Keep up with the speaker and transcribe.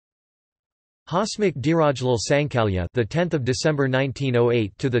Hasmukh Dhirajlal Sankalia, the 10th of December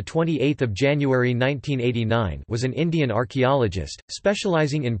 1908 to the 28th of January 1989, was an Indian archaeologist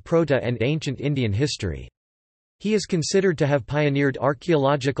specializing in Proto and ancient Indian history. He is considered to have pioneered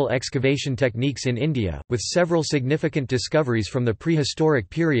archaeological excavation techniques in India, with several significant discoveries from the prehistoric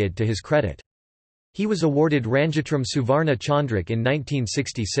period to his credit. He was awarded Ranjitram Suvarna Chandrak in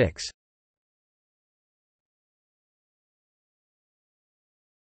 1966.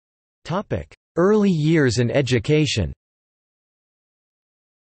 Early years and education.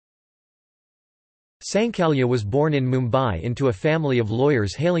 Sankalia was born in Mumbai into a family of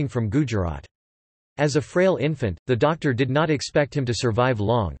lawyers hailing from Gujarat. As a frail infant, the doctor did not expect him to survive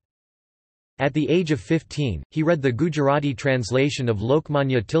long. At the age of 15, he read the Gujarati translation of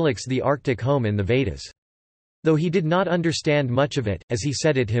Lokmanya Tilak's The Arctic Home in the Vedas. Though he did not understand much of it, as he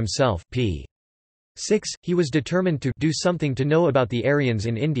said it himself, p. 6, he was determined to do something to know about the Aryans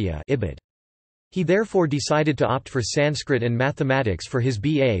in India. He therefore decided to opt for Sanskrit and mathematics for his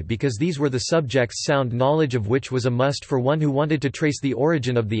BA because these were the subjects sound knowledge of which was a must for one who wanted to trace the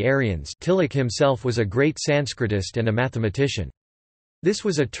origin of the Aryans. Tilak himself was a great Sanskritist and a mathematician. This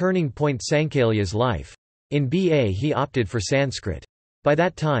was a turning point in Sankalia's life. In BA he opted for Sanskrit. By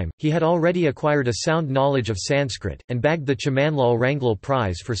that time, he had already acquired a sound knowledge of Sanskrit, and bagged the Chamanlal Ranglal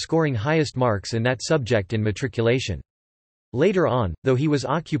Prize for scoring highest marks in that subject in matriculation. Later on, though he was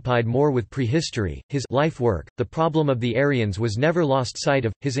occupied more with prehistory, his life work, the problem of the Aryans, was never lost sight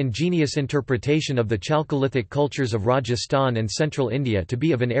of. His ingenious interpretation of the Chalcolithic cultures of Rajasthan and central India to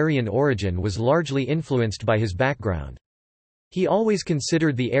be of an Aryan origin was largely influenced by his background. He always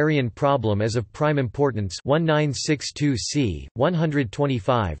considered the Aryan problem as of prime importance. 1962c,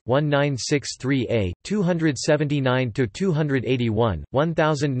 125, 1963a, 279–281,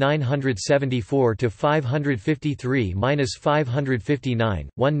 1974–553–559,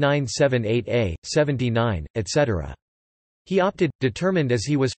 1978a, 79, etc. He opted, determined as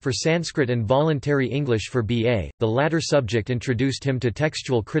he was, for Sanskrit and voluntary English for BA. The latter subject introduced him to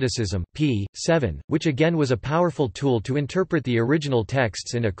textual criticism, p. 7, which again was a powerful tool to interpret the original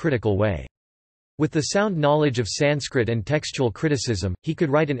texts in a critical way. With the sound knowledge of Sanskrit and textual criticism, he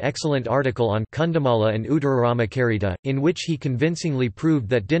could write an excellent article on Kundamala and Uttararamakarita, in which he convincingly proved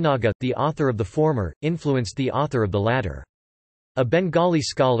that Dinaga, the author of the former, influenced the author of the latter. A Bengali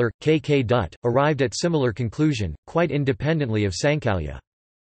scholar, K. K. Dutt, arrived at similar conclusion, quite independently of Sankalia.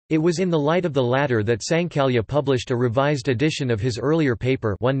 It was in the light of the latter that Sankalia published a revised edition of his earlier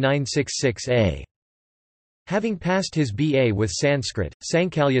paper 1966a. Having passed his BA with Sanskrit,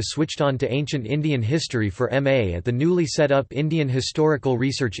 Sankalia switched on to ancient Indian history for MA at the newly set up Indian Historical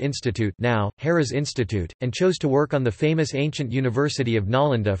Research Institute, now Harris Institute, and chose to work on the famous ancient University of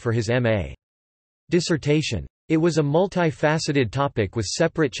Nalanda for his MA dissertation. It was a multi-faceted topic with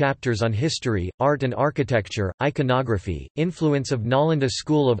separate chapters on history, art and architecture, iconography, influence of Nalanda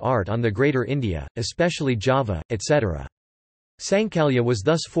School of Art on the Greater India, especially Java, etc. Sankalia was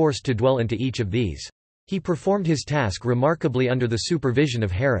thus forced to dwell into each of these. He performed his task remarkably under the supervision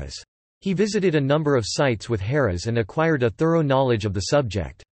of Harris. He visited a number of sites with Harris and acquired a thorough knowledge of the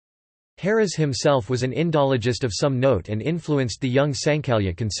subject. Harris himself was an Indologist of some note and influenced the young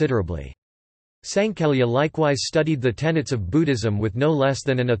Sankalia considerably. Sankalia likewise studied the tenets of Buddhism with no less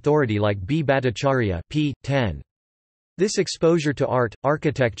than an authority like B. Bhattacharya p. 10. This exposure to art,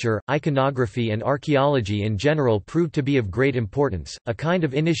 architecture, iconography and archaeology in general proved to be of great importance, a kind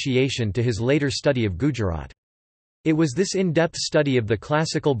of initiation to his later study of Gujarat. It was this in-depth study of the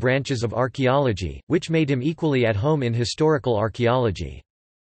classical branches of archaeology, which made him equally at home in historical archaeology.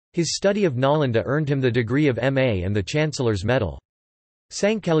 His study of Nalanda earned him the degree of M.A. and the Chancellor's Medal.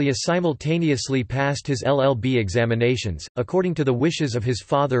 Sankalia simultaneously passed his LLB examinations, according to the wishes of his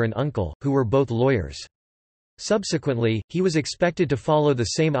father and uncle, who were both lawyers. Subsequently, he was expected to follow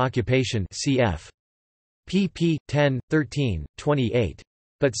the same occupation cf. pp. 10, 13, 28.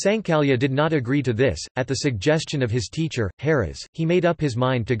 But Sankalia did not agree to this. At the suggestion of his teacher, Harris, he made up his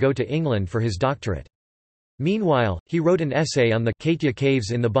mind to go to England for his doctorate. Meanwhile, he wrote an essay on the Kaitya caves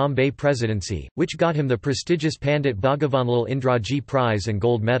in the Bombay Presidency, which got him the prestigious Pandit Bhagavanlal Indraji Prize and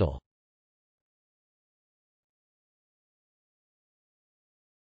Gold Medal.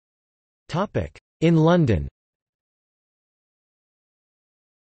 In London.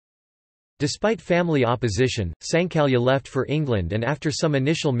 Despite family opposition, Sankalia left for England, and after some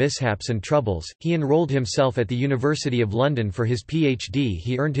initial mishaps and troubles, he enrolled himself at the University of London for his PhD.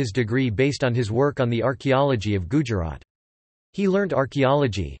 He earned his degree based on his work on the archaeology of Gujarat. He learnt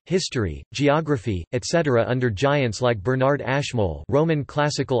archaeology, history, geography, etc. under giants like Bernard Ashmole, Roman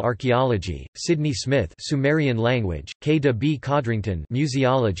classical archaeology, Sidney Smith, Sumerian language, K. de B. Codrington,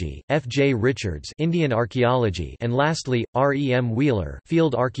 museology, F. J. Richards, Indian archaeology, and lastly, R. E. M. Wheeler,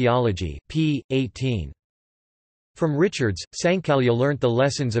 field archaeology, p. 18. From Richards, Sankalia learnt the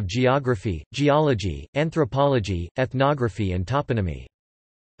lessons of geography, geology, anthropology, ethnography and toponymy.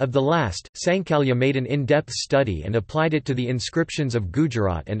 Of the last, Sankalia made an in-depth study and applied it to the inscriptions of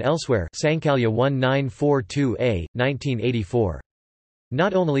Gujarat and elsewhere. Sankalia 1942a, 1984.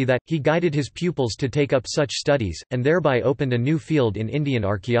 Not only that, he guided his pupils to take up such studies, and thereby opened a new field in Indian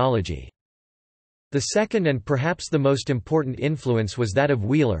archaeology. The second and perhaps the most important influence was that of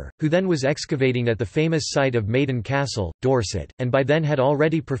Wheeler, who then was excavating at the famous site of Maiden Castle, Dorset, and by then had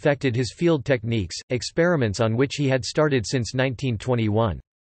already perfected his field techniques, experiments on which he had started since 1921.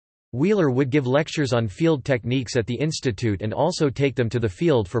 Wheeler would give lectures on field techniques at the institute and also take them to the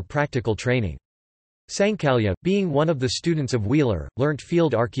field for practical training. Sankalia, being one of the students of Wheeler, learnt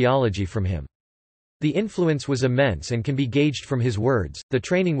field archaeology from him. The influence was immense and can be gauged from his words. The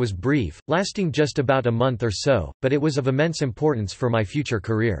training was brief, lasting just about a month or so, but it was of immense importance for my future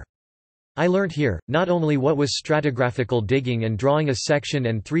career. I learnt here, not only what was stratigraphical digging and drawing a section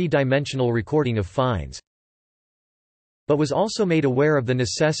and three-dimensional recording of finds, but was also made aware of the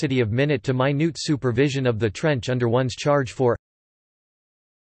necessity of minute-to-minute supervision of the trench under one's charge, for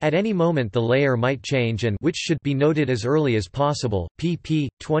at any moment the layer might change and which should be noted as early as possible. pp.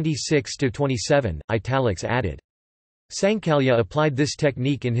 26–27, italics added. Sankalia applied this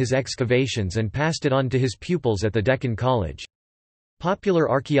technique in his excavations and passed it on to his pupils at the Deccan College.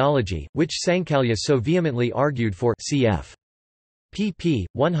 Popular archaeology, which Sankalia so vehemently argued for, cf. pp.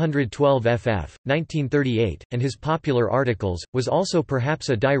 112 ff. 1938, and his popular articles, was also perhaps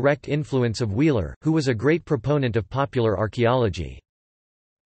a direct influence of Wheeler, who was a great proponent of popular archaeology.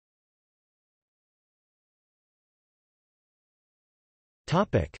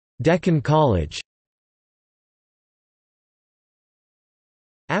 Deccan College.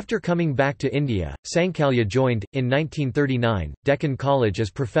 After coming back to India, Sankalia joined, in 1939, Deccan College as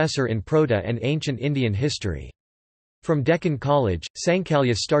professor in Proto and Ancient Indian History. From Deccan College,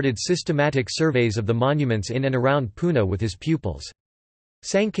 Sankalia started systematic surveys of the monuments in and around Pune with his pupils.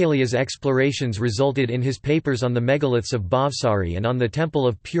 Sankalia's explorations resulted in his papers on the megaliths of Bhavsari and on the Temple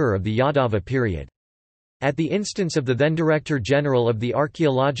of Pur of the Yadava period. At the instance of the then Director General of the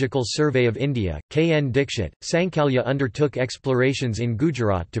Archaeological Survey of India, K. N. Dixit, Sankalia undertook explorations in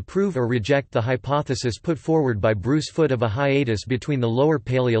Gujarat to prove or reject the hypothesis put forward by Bruce Foote of a hiatus between the Lower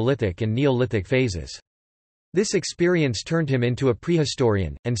Paleolithic and Neolithic phases. This experience turned him into a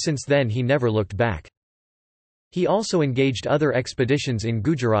prehistorian, and since then he never looked back. He also engaged other expeditions in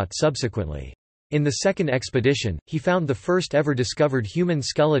Gujarat subsequently. In the second expedition, he found the first ever discovered human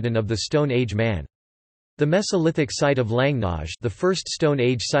skeleton of the Stone Age man. The Mesolithic site of Langnaj, the first Stone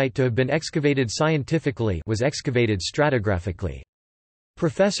Age site to have been excavated scientifically, was excavated stratigraphically.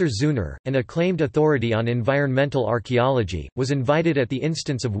 Professor Zuner, an acclaimed authority on environmental archaeology, was invited at the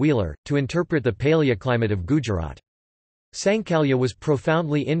instance of Wheeler, to interpret the paleoclimate of Gujarat. Sankalia was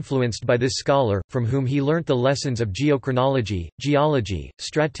profoundly influenced by this scholar, from whom he learnt the lessons of geochronology, geology,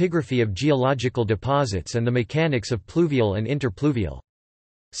 stratigraphy of geological deposits and the mechanics of pluvial and interpluvial.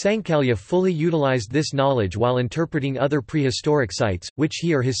 Sankalia fully utilized this knowledge while interpreting other prehistoric sites, which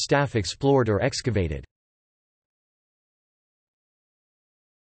he or his staff explored or excavated.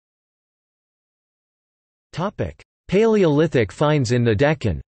 Paleolithic finds in the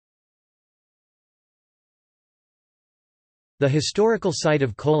Deccan. The historical site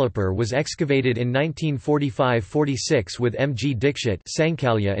of Kolhapur was excavated in 1945–46 with M. G. Dixit,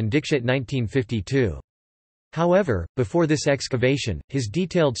 Sankalia and Dixit 1952. However, before this excavation, his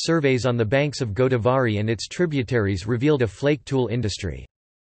detailed surveys on the banks of Godavari and its tributaries revealed a flake tool industry.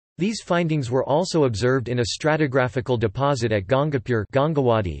 These findings were also observed in a stratigraphical deposit at Gangapur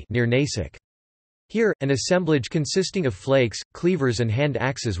near Nasik. Here, an assemblage consisting of flakes, cleavers and hand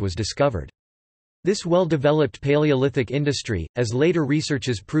axes was discovered. This well-developed Paleolithic industry, as later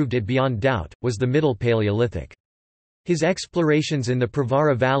researches proved it beyond doubt, was the Middle Paleolithic. His explorations in the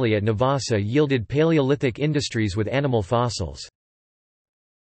Pravara Valley at Nevasa yielded Paleolithic industries with animal fossils.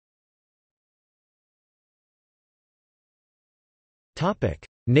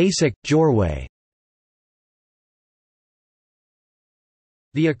 Nasik, Jorwe.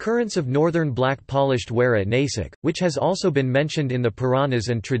 The occurrence of northern black polished ware at Nasik, which has also been mentioned in the Puranas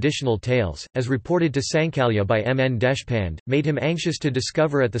and traditional tales, as reported to Sankalia by M. N. Deshpande, made him anxious to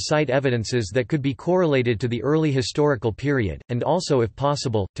discover at the site evidences that could be correlated to the early historical period, and also, if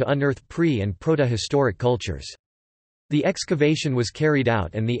possible, to unearth pre- and proto-historic cultures. The excavation was carried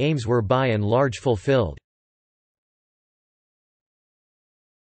out and the aims were by and large fulfilled.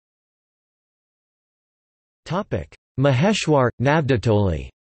 Maheshwar, Navdatoli.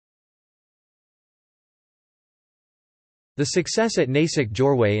 The success at Nasik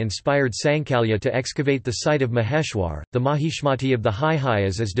Jorwe inspired Sankalia to excavate the site of Maheshwar, the Mahishmati of the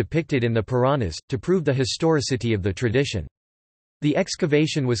Hihayas as depicted in the Puranas, to prove the historicity of the tradition. The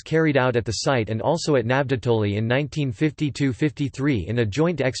excavation was carried out at the site and also at Navdatoli in 1952–53 in a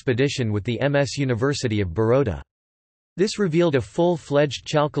joint expedition with the MS University of Baroda. This revealed a full-fledged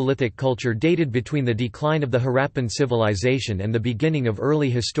Chalcolithic culture dated between the decline of the Harappan civilization and the beginning of early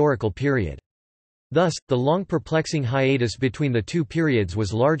historical period. Thus, the long perplexing hiatus between the two periods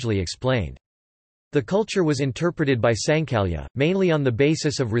was largely explained. The culture was interpreted by Sankalia, mainly on the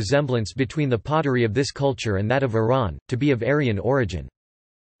basis of resemblance between the pottery of this culture and that of Iran, to be of Aryan origin.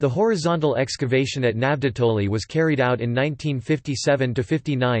 The horizontal excavation at Navdatoli was carried out in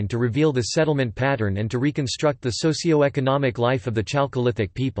 1957–59 to reveal the settlement pattern and to reconstruct the socio-economic life of the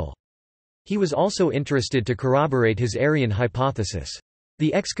Chalcolithic people. He was also interested to corroborate his Aryan hypothesis.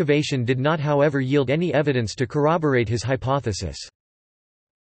 The excavation did not however yield any evidence to corroborate his hypothesis.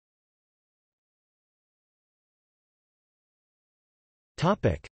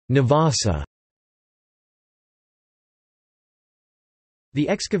 Nevasa. The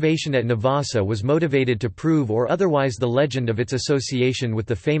excavation at Nevasa was motivated to prove or otherwise the legend of its association with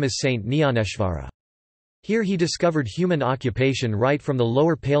the famous saint Nyaneshvara. Here he discovered human occupation right from the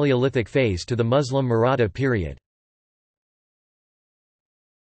lower Paleolithic phase to the Muslim Maratha period.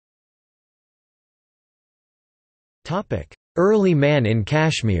 Early man in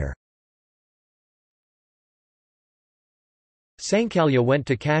Kashmir. Sankalia went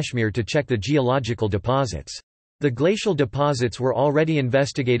to Kashmir to check the geological deposits. The glacial deposits were already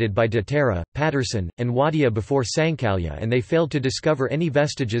investigated by Dattara, Patterson, and Wadia before Sankalia and they failed to discover any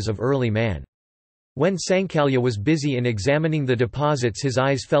vestiges of early man. When Sankalia was busy in examining the deposits his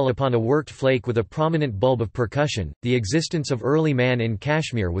eyes fell upon a worked flake with a prominent bulb of percussion. The existence of early man in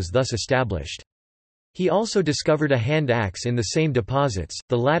Kashmir was thus established. He also discovered a hand axe in the same deposits,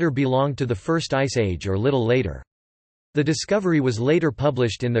 the latter belonged to the First Ice Age or little later. The discovery was later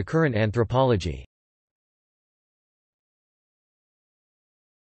published in the Current Anthropology.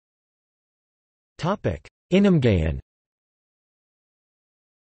 Inamgaon.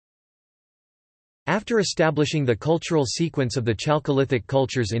 After establishing the cultural sequence of the Chalcolithic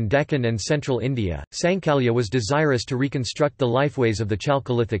cultures in Deccan and central India, Sankalia was desirous to reconstruct the lifeways of the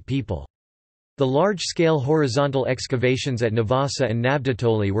Chalcolithic people. The large-scale horizontal excavations at Nevasa and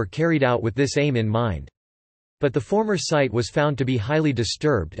Navdatoli were carried out with this aim in mind. But the former site was found to be highly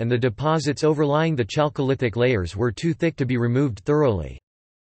disturbed and the deposits overlying the Chalcolithic layers were too thick to be removed thoroughly.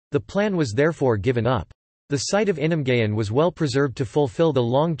 The plan was therefore given up. The site of Inamgaon was well preserved to fulfill the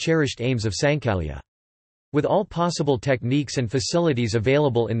long-cherished aims of Sankalia. With all possible techniques and facilities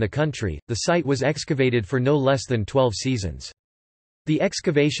available in the country, the site was excavated for no less than 12 seasons. The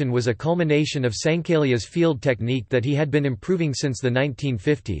excavation was a culmination of Sankalia's field technique that he had been improving since the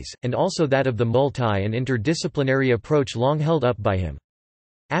 1950s, and also that of the multi- and interdisciplinary approach long held up by him.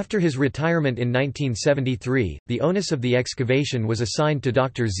 After his retirement in 1973, the onus of the excavation was assigned to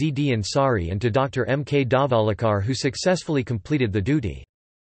Dr. Z. D. Ansari and to Dr. M. K. Dhavalekar, who successfully completed the duty.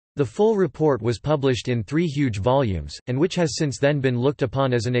 The full report was published in 3 huge volumes, and which has since then been looked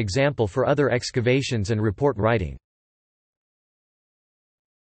upon as an example for other excavations and report writing.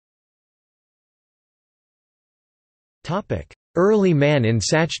 Early man in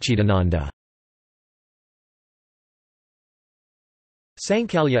Sachchidananda.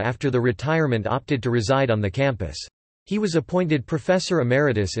 Sankalia after the retirement opted to reside on the campus. He was appointed professor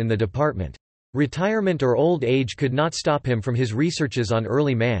emeritus in the department. Retirement or old age could not stop him from his researches on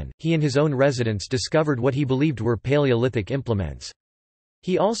early man. He in his own residence discovered what he believed were Paleolithic implements.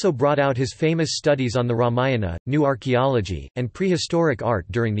 He also brought out his famous studies on the Ramayana, new archaeology, and prehistoric art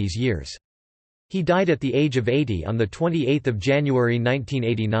during these years. He died at the age of 80 on 28 January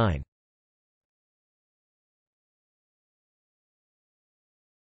 1989.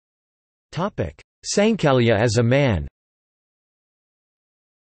 Sankalia as a man.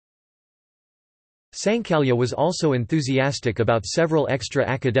 Sankalia was also enthusiastic about several extra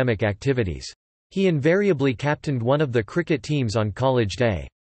academic activities. He invariably captained one of the cricket teams on college day.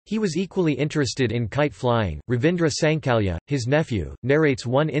 He was equally interested in kite flying. Ravindra Sankalia, his nephew, narrates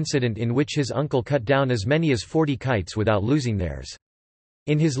one incident in which his uncle cut down as many as 40 kites without losing theirs.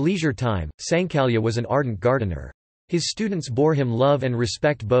 In his leisure time, Sankalia was an ardent gardener. His students bore him love and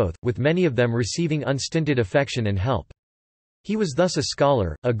respect both, with many of them receiving unstinted affection and help. He was thus a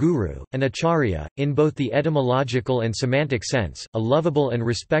scholar, a guru, an acharya, in both the etymological and semantic sense, a lovable and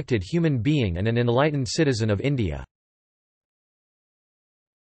respected human being and an enlightened citizen of India.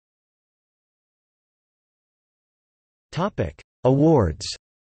 Awards.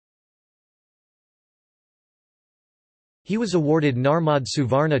 He was awarded Narmad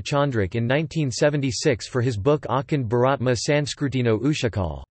Suvarna Chandrak in 1976 for his book Akhand Bharatma Sanskrutino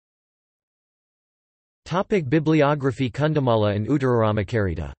Ushakal. Bibliography Kundamala and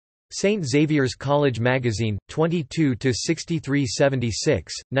Uttararamakarita. St. Xavier's College Magazine,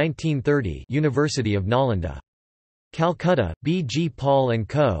 22–6376, 1930 University of Nalanda. Calcutta, B. G. Paul &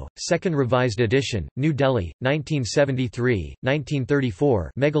 Co., 2nd Revised Edition, New Delhi, 1973,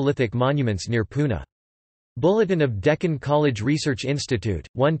 1934 Megalithic monuments near Pune. Bulletin of Deccan College Research Institute,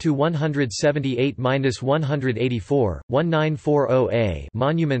 1–178–184, 1940a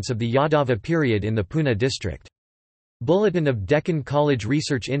Monuments of the Yadava period in the Pune district. Bulletin of Deccan College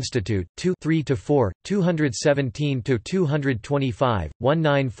Research Institute, 2 3–4, 217–225,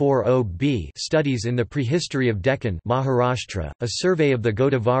 1940b Studies in the Prehistory of Deccan Maharashtra, a survey of the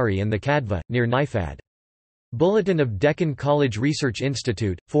Godavari and the Kadva, near Nifad. Bulletin of Deccan College Research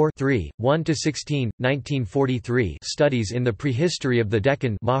Institute, 4 3, 1–16, 1943 Studies in the Prehistory of the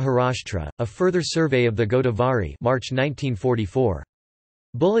Deccan Maharashtra, a further survey of the Godavari March 1944.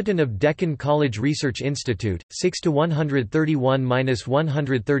 Bulletin of Deccan College Research Institute,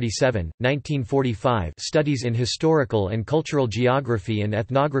 6–131–137, 1945 Studies in Historical and Cultural Geography and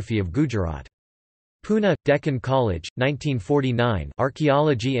Ethnography of Gujarat. Pune, Deccan College, 1949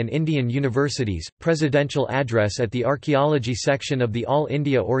 Archaeology and Indian Universities, Presidential Address at the Archaeology Section of the All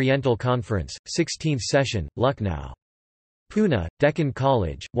India Oriental Conference, 16th Session, Lucknow. Pune, Deccan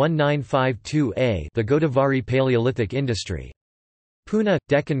College, 1952a The Godavari Paleolithic Industry. Pune,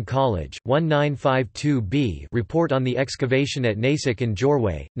 Deccan College, 1952b Report on the excavation at Nasik and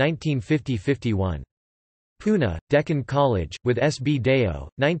Jorwe, 1950–51. Pune, Deccan College, with S. B. Deo,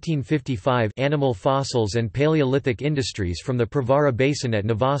 1955 Animal Fossils and Paleolithic Industries from the Pravara Basin at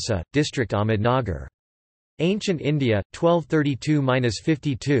Nevasa, District Ahmednagar. Ancient India,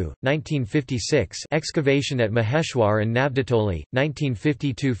 1232–52, 1956 Excavation at Maheshwar and Navdatoli,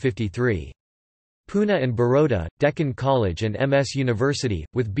 1952–53. Pune and Baroda, Deccan College and MS University,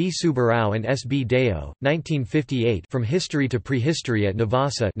 with B. Subbarao and S. B. Deo, 1958 From History to Prehistory at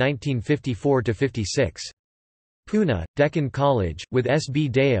Nevasa 1954–56. Pune, Deccan College, with S. B.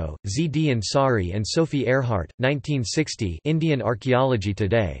 Deo, Z. D. Ansari and Sophie Earhart, 1960 Indian Archaeology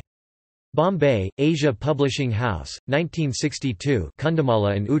Today. Bombay, Asia Publishing House, 1962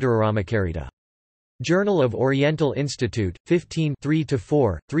 Kundamala and Uttararamakarita. Journal of Oriental Institute, 15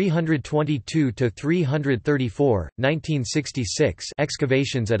 3–4, 322–334, 1966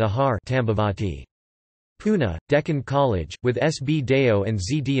 Excavations at Ahar Tambavati. Pune, Deccan College, with S. B. Deo and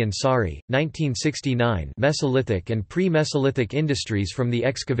Z. D. Ansari, 1969 Mesolithic and Pre-Mesolithic Industries from the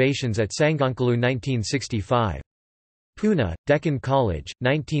Excavations at Sangankalu 1965. Pune, Deccan College,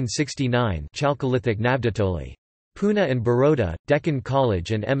 1969 Chalcolithic Navdatoli. Pune and Baroda, Deccan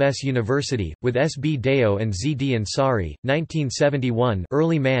College and MS University, with S. B. Deo and Z. D. Ansari, 1971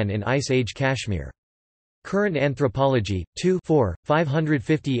 Early Man in Ice Age Kashmir. Current Anthropology, 2 4,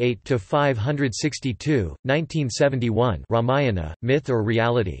 558–562, 1971 Ramayana, Myth or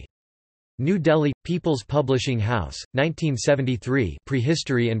Reality. New Delhi, People's Publishing House, 1973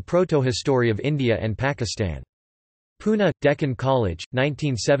 Prehistory and Protohistory of India and Pakistan. Pune, Deccan College,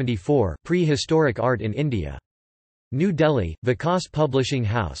 1974 Prehistoric Art in India. New Delhi, Vikas Publishing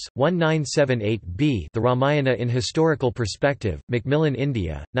House, 1978b The Ramayana in Historical Perspective, Macmillan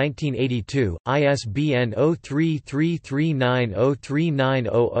India, 1982, ISBN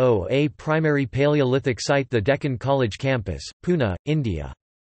 0333903900. A primary Paleolithic site The Deccan College Campus, Pune, India.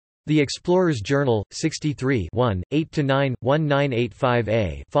 The Explorer's Journal, 63 1, 8–9,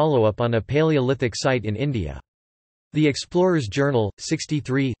 1985a Follow-up on a Paleolithic site in India. The Explorer's Journal,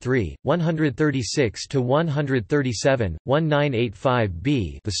 63 3, 136–137,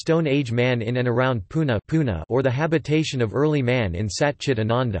 1985b The Stone Age Man in and around Pune, or the Habitation of Early Man in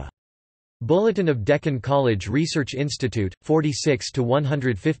Sachchidananda. Bulletin of Deccan College Research Institute,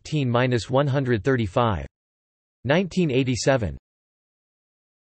 46–115–135. 1987.